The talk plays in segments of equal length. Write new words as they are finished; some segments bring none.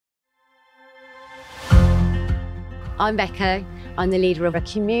I'm Becky. I'm the leader of a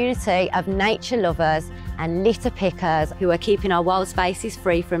community of nature lovers and litter pickers who are keeping our wild spaces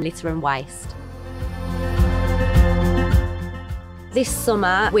free from litter and waste. This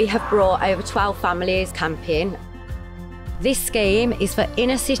summer, we have brought over 12 families camping. This scheme is for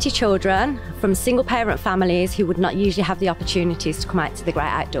inner city children from single parent families who would not usually have the opportunities to come out to the great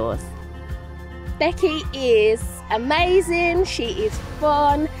outdoors. Becky is amazing, she is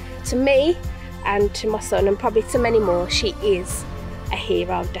fun. To me and to my son, and probably to many more, she is a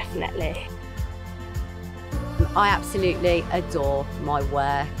hero, definitely. I absolutely adore my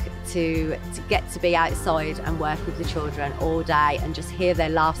work. To get to be outside and work with the children all day and just hear their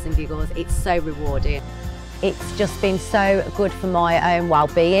laughs and giggles, it's so rewarding. It's just been so good for my own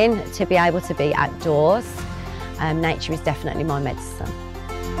well-being to be able to be outdoors. Nature is definitely my medicine.